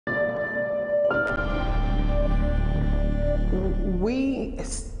We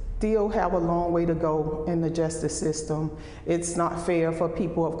still have a long way to go in the justice system. It's not fair for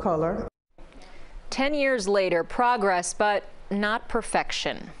people of color. 10 years later, progress, but not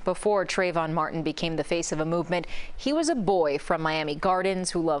perfection. Before Trayvon Martin became the face of a movement, he was a boy from Miami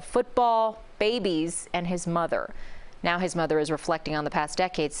Gardens who loved football, babies, and his mother. Now his mother is reflecting on the past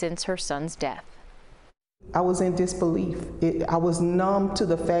decade since her son's death. I was in disbelief. I was numb to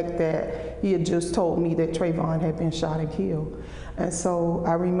the fact that he had just told me that Trayvon had been shot and killed. And so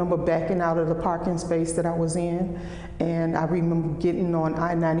I remember backing out of the parking space that I was in, and I remember getting on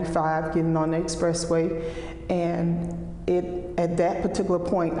I-95, getting on the expressway, and at that particular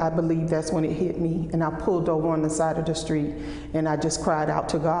point, I believe that's when it hit me, and I pulled over on the side of the street, and I just cried out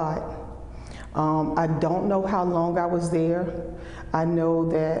to God. I don't know how long I was there. I know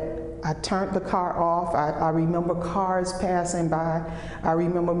that I turned the car off. I remember cars passing by. I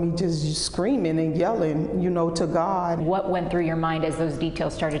remember me just screaming and yelling, to God. What went through your mind as those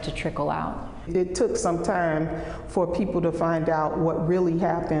details started to trickle out? It took some time for people to find out what really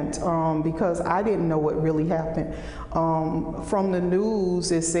happened, because I didn't know what really happened. From the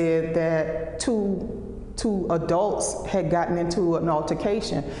news, it said that two adults had gotten into an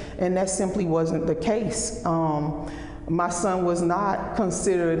altercation, and that simply wasn't the case. My son was not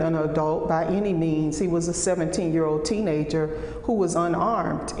considered an adult by any means. He was a 17-year-old teenager who was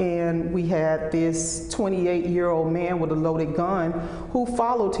unarmed, and we had this 28-year-old man with a loaded gun who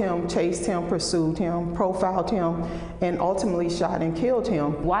followed him, chased him, pursued him, profiled him, and ultimately shot and killed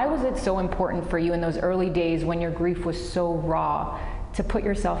him. Why was it so important for you in those early days when your grief was so raw to put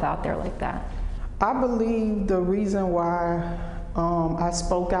yourself out there like that? I believe the reason why I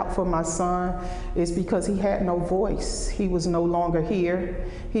spoke out for my son is because he had no voice. He was no longer here.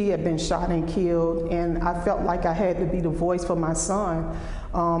 He had been shot and killed, and I felt like I had to be the voice for my son.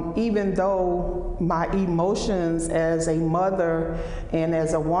 Even though my emotions as a mother and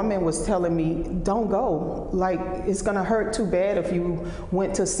as a woman was telling me, don't go, like it's gonna hurt too bad if you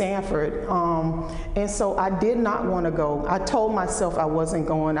went to Sanford. And so I did not want to go. I told myself I wasn't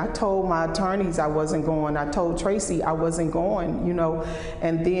going. I told my attorneys I wasn't going. I told Tracy I wasn't going,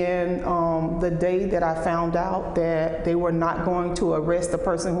 And then the day that I found out that they were not going to arrest the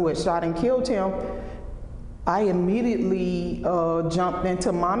person who had shot and killed him, I immediately jumped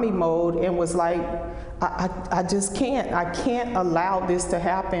into mommy mode and was like, I just can't. I can't allow this to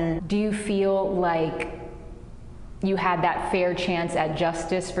happen. Do you feel like you had that fair chance at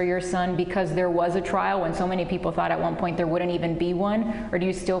justice for your son because there was a trial when so many people thought at one point there wouldn't even be one? Or do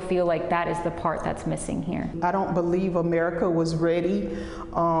you still feel like that is the part that's missing here? I don't believe America was ready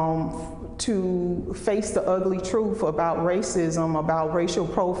to face the ugly truth about racism, about racial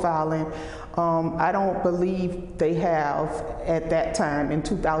profiling. I don't believe they have at that time in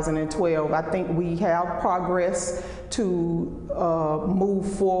 2012. I think we have progress to move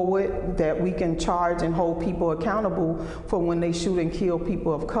forward, that we can charge and hold people accountable for when they shoot and kill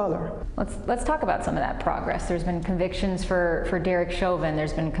people of color. Let's talk about some of that progress. There's been convictions for Derek Chauvin,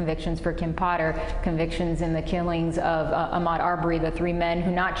 there's been convictions for Kim Potter, convictions in the killings of Ahmaud Arbery, the three men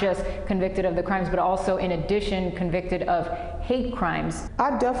who not just convicted of the crimes, but also in addition convicted of hate crimes.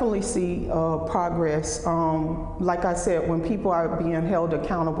 I definitely see progress. Like I said, when people are being held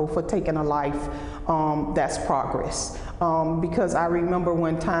accountable for taking a life, that's progress. Because I remember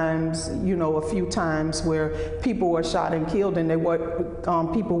a few times where people were shot and killed and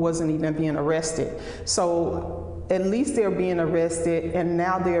people wasn't even being arrested. So at least they're being arrested, and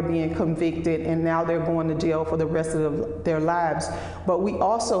now they're being convicted, and now they're going to jail for the rest of their lives. But we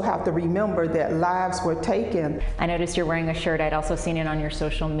also have to remember that lives were taken. I noticed you're wearing a shirt. I'd also seen it on your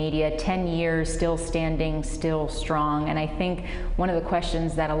social media. 10 years, still standing, still strong. And I think one of the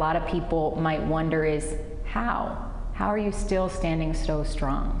questions that a lot of people might wonder is, how? How are you still standing so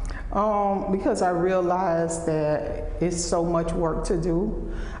strong? Because I realize that it's so much work to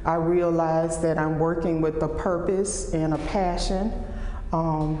do. I realize that I'm working with a purpose and a passion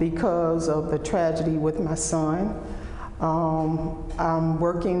because of the tragedy with my son. I'm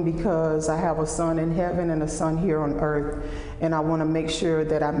working because I have a son in heaven and a son here on earth, and I want to make sure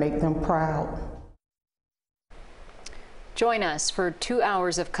that I make them proud. Join us for 2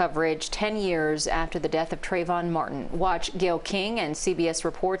 hours of coverage 10 years after the death of Trayvon Martin. Watch Gail King and CBS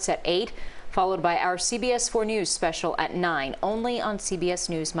Reports at 8, followed by our CBS 4 News special at 9, only on CBS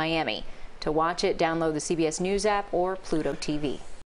News Miami. To watch it, download the CBS News app or Pluto TV.